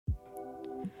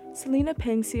Selena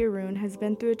Pengsiarun has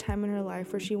been through a time in her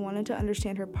life where she wanted to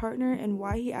understand her partner and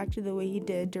why he acted the way he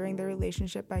did during their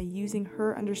relationship by using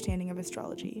her understanding of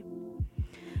astrology.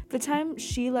 The time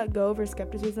she let go of her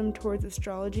skepticism towards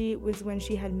astrology was when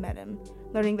she had met him,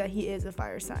 learning that he is a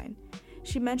fire sign.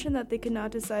 She mentioned that they could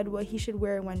not decide what he should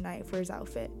wear one night for his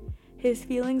outfit. His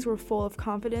feelings were full of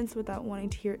confidence without wanting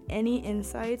to hear any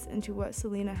insights into what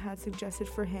Selena had suggested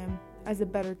for him as a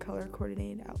better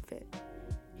color-coordinated outfit.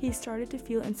 He started to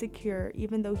feel insecure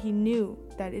even though he knew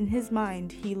that in his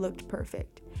mind he looked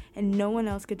perfect, and no one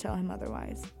else could tell him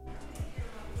otherwise.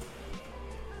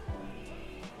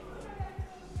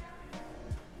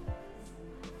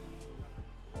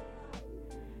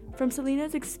 From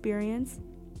Selena's experience,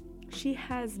 she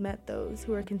has met those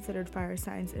who are considered fire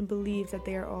signs and believes that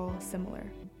they are all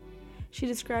similar. She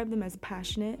described them as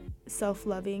passionate,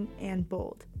 self-loving, and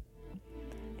bold.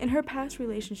 In her past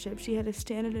relationship, she had a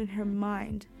standard in her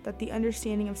mind that the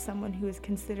understanding of someone who is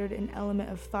considered an element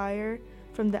of fire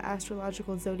from the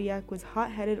astrological zodiac was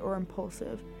hot-headed or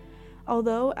impulsive.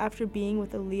 Although, after being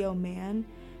with a Leo man,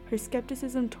 her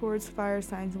skepticism towards fire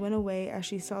signs went away as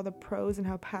she saw the pros and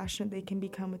how passionate they can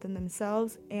become within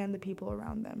themselves and the people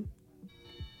around them.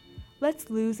 Let's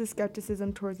lose the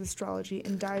skepticism towards astrology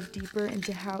and dive deeper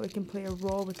into how it can play a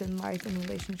role within life and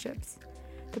relationships.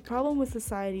 The problem with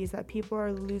society is that people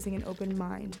are losing an open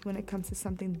mind when it comes to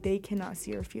something they cannot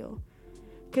see or feel.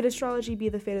 Could astrology be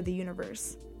the fate of the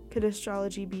universe? Could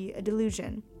astrology be a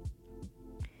delusion?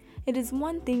 It is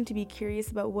one thing to be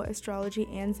curious about what astrology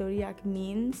and zodiac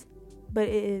means, but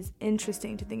it is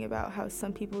interesting to think about how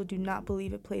some people do not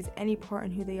believe it plays any part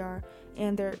in who they are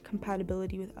and their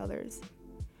compatibility with others.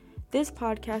 This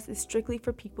podcast is strictly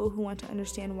for people who want to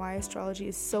understand why astrology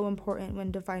is so important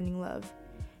when defining love.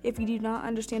 If we do not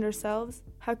understand ourselves,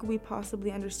 how could we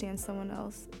possibly understand someone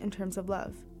else in terms of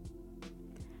love?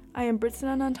 I am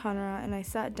Britsana Nantanara, and I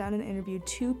sat down and interviewed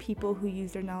two people who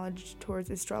use their knowledge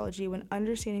towards astrology when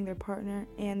understanding their partner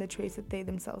and the traits that they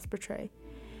themselves portray.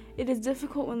 It is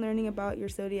difficult when learning about your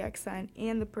zodiac sign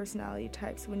and the personality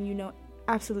types when you know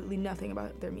absolutely nothing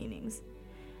about their meanings.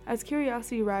 As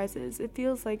curiosity rises, it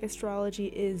feels like astrology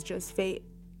is just fate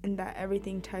and that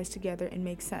everything ties together and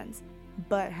makes sense.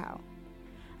 But how?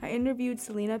 I interviewed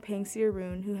Selena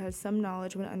Pengsiarun, who has some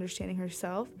knowledge when understanding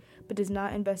herself, but does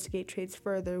not investigate traits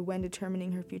further when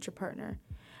determining her future partner.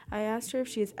 I asked her if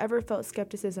she has ever felt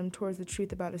skepticism towards the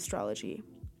truth about astrology.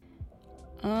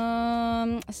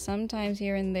 Sometimes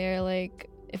here and there, like,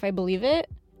 if I believe it.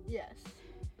 Yes.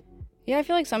 Yeah, I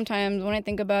feel like sometimes when I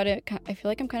think about it, I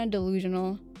feel like I'm kind of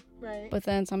delusional. Right. But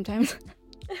then sometimes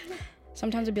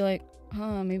I'd be like,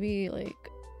 maybe, like,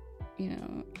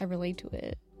 I relate to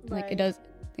it. Right. Like, it does,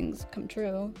 things come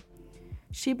true.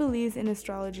 She believes in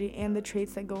astrology and the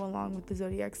traits that go along with the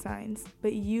zodiac signs,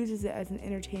 but uses it as an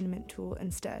entertainment tool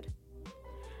instead.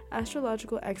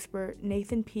 Astrological expert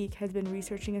Nathan Peake has been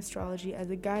researching astrology as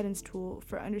a guidance tool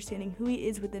for understanding who he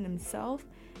is within himself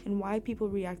and why people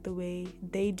react the way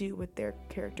they do with their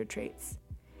character traits.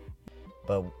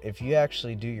 But if you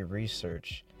actually do your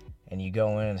research and you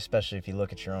go in, especially if you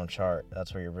look at your own chart,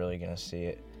 that's where you're really going to see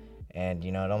it. And,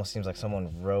 it almost seems like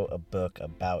someone wrote a book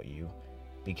about you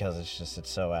because it's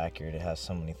so accurate. It has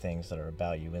so many things that are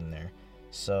about you in there.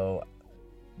 So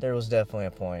there was definitely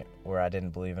a point where I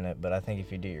didn't believe in it, but I think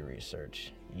if you do your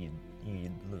research, you'd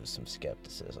lose some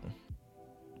skepticism.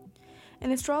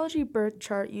 An astrology birth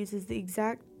chart uses the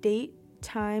exact date,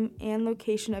 time, and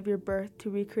location of your birth to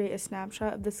recreate a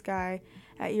snapshot of the sky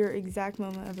at your exact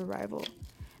moment of arrival.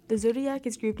 The zodiac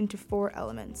is grouped into 4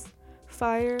 elements: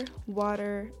 fire,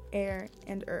 water, air,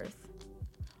 and earth.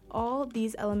 All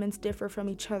these elements differ from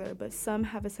each other, but some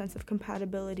have a sense of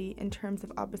compatibility in terms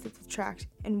of opposites attract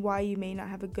and why you may not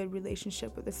have a good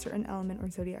relationship with a certain element or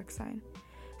zodiac sign.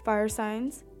 Fire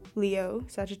signs, Leo,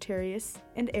 Sagittarius,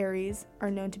 and Aries,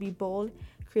 are known to be bold,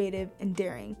 creative, and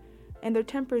daring, and their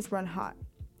tempers run hot.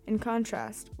 In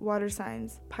contrast, water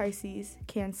signs, Pisces,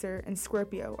 Cancer, and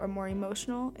Scorpio are more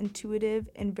emotional, intuitive,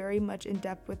 and very much in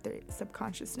depth with their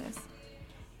subconsciousness.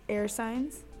 Air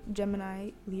signs,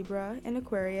 Gemini, Libra, and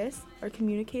Aquarius, are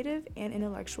communicative and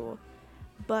intellectual,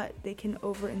 but they can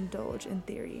overindulge in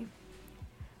theory.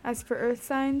 As for earth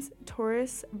signs,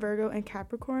 Taurus, Virgo, and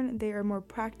Capricorn, they are more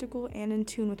practical and in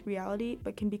tune with reality,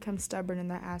 but can become stubborn in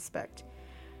that aspect.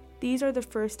 These are the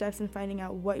first steps in finding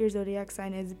out what your zodiac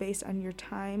sign is based on your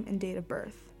time and date of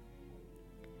birth.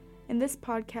 In this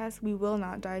podcast, we will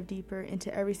not dive deeper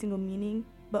into every single meaning,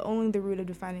 but only the root of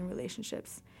defining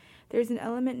relationships. There's an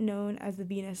element known as the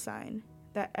Venus sign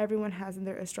that everyone has in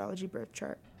their astrology birth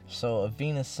chart. So a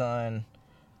Venus sign,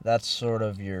 that's sort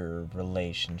of your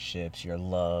relationships, your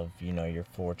love, your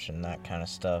fortune, that kind of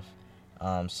stuff.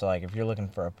 So, like, if you're looking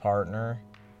for a partner,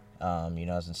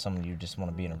 as in someone you just want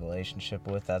to be in a relationship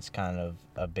with, that's kind of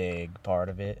a big part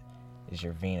of it, is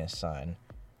your Venus sign.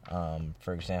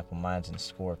 For example, mine's in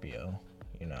Scorpio,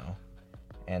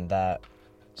 and that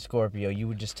Scorpio, you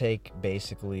would just take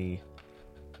basically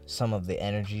some of the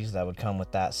energies that would come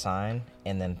with that sign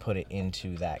and then put it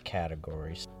into that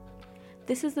category.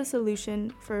 This is the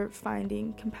solution for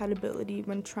finding compatibility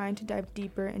when trying to dive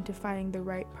deeper into finding the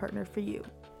right partner for you.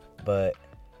 But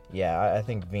yeah, I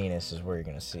think Venus is where you're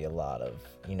going to see a lot of,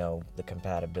 the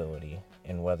compatibility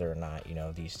and whether or not,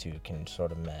 these two can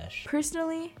sort of mesh.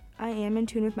 Personally, I am in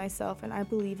tune with myself and I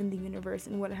believe in the universe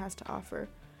and what it has to offer.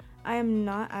 I am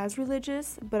not as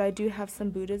religious, but I do have some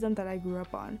Buddhism that I grew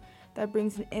up on that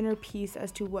brings an inner peace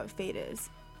as to what fate is.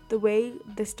 The way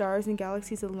the stars and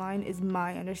galaxies align is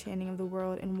my understanding of the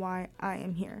world and why I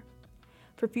am here.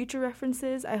 For future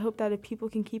references, I hope that if people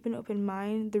can keep an open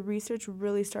mind, the research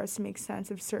really starts to make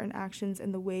sense of certain actions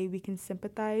and the way we can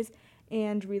sympathize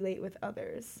and relate with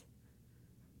others.